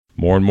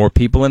More and more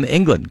people in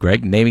England,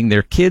 Greg, naming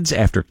their kids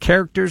after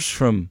characters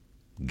from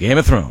Game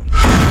of Thrones.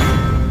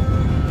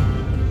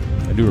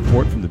 A new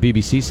report from the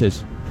BBC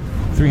says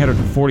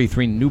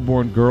 343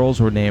 newborn girls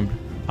were named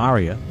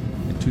Arya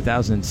in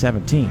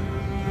 2017.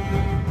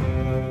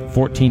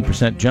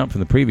 14% jump from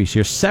the previous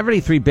year.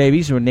 73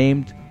 babies were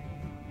named...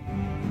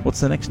 What's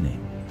the next name?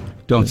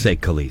 Don't say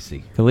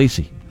Khaleesi.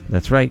 Khaleesi.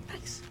 That's right.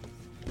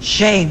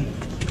 Shame.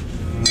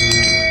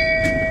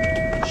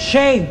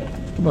 Shame.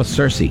 What about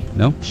Cersei?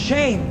 No?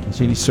 Shame. I don't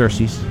see any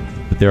Cerseis,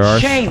 but there are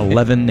Shame.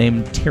 11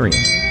 named Tyrion.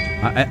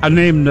 I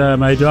named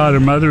my daughter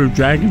Mother of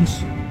Dragons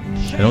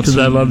because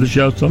I love the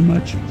show so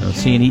much. I don't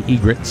see any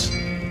egrets.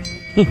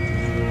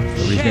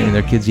 Nobody's naming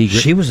their kids egret.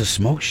 She was a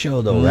smoke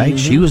show, though, right?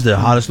 She was the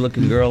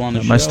hottest-looking girl on the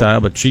Not show. my style,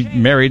 but she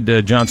married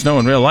Jon Snow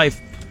in real life.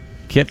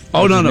 Kit.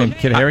 Oh, no, no.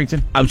 Kit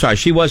Harington. I'm sorry.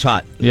 She was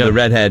hot. Yeah. The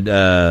redhead,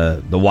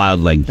 the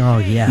wildling. Oh,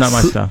 yes. Not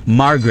my style.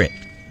 Margaret.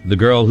 The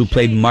girl who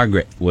played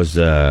Margaret was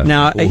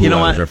now, who you know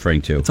I what? was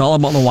referring to. It's all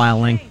about the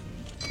wildling.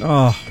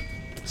 Oh,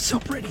 so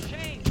pretty.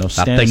 No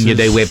That thing you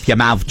do with your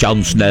mouth,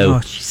 Jon Snow.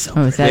 Oh, she's so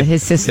Oh, is that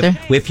his sister?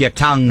 With your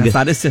tongue. That's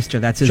not his sister.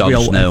 That's his Jon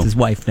real. Snow. That's his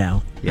wife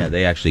now. Yeah,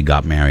 they actually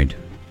got married.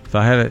 If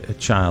I had a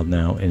child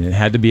now, and it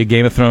had to be a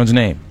Game of Thrones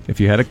name, if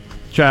you had a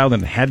child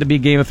and it had to be a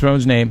Game of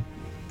Thrones name,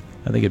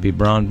 I think it'd be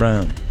Bron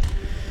Brown.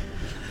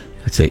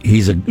 I'd say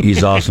he's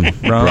awesome.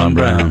 Bron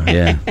Brown.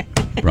 Yeah.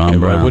 Bron It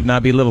Brown. would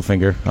not be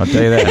Littlefinger, I'll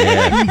tell you that.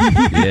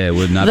 Yeah, it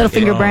would not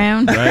Littlefinger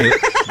Brown. Right.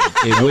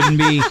 It wouldn't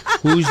be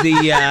who's the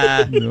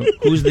eunuch?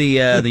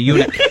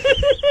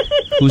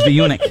 Who's the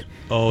eunuch?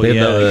 Oh, the,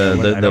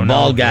 yeah. the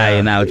bald guy.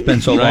 Yeah. Now it's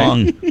been so Right.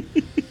 long.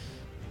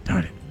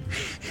 Darn it.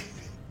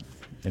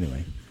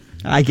 Anyway.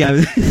 I got.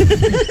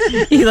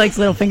 He likes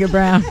Littlefinger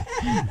Brown.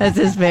 That's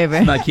his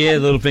favorite. My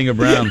kid, Littlefinger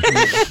Brown.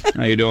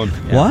 How you doing?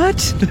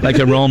 What? Like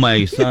to roll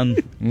my son,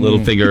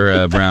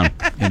 Littlefinger Brown.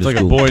 It's like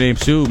a boy named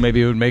Sue.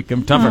 Maybe it would make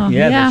him tougher. Oh,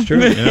 Yeah, that's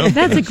true. You know?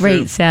 That's a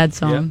great sad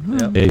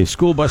song. Yeah. A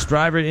school bus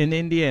driver in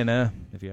Indiana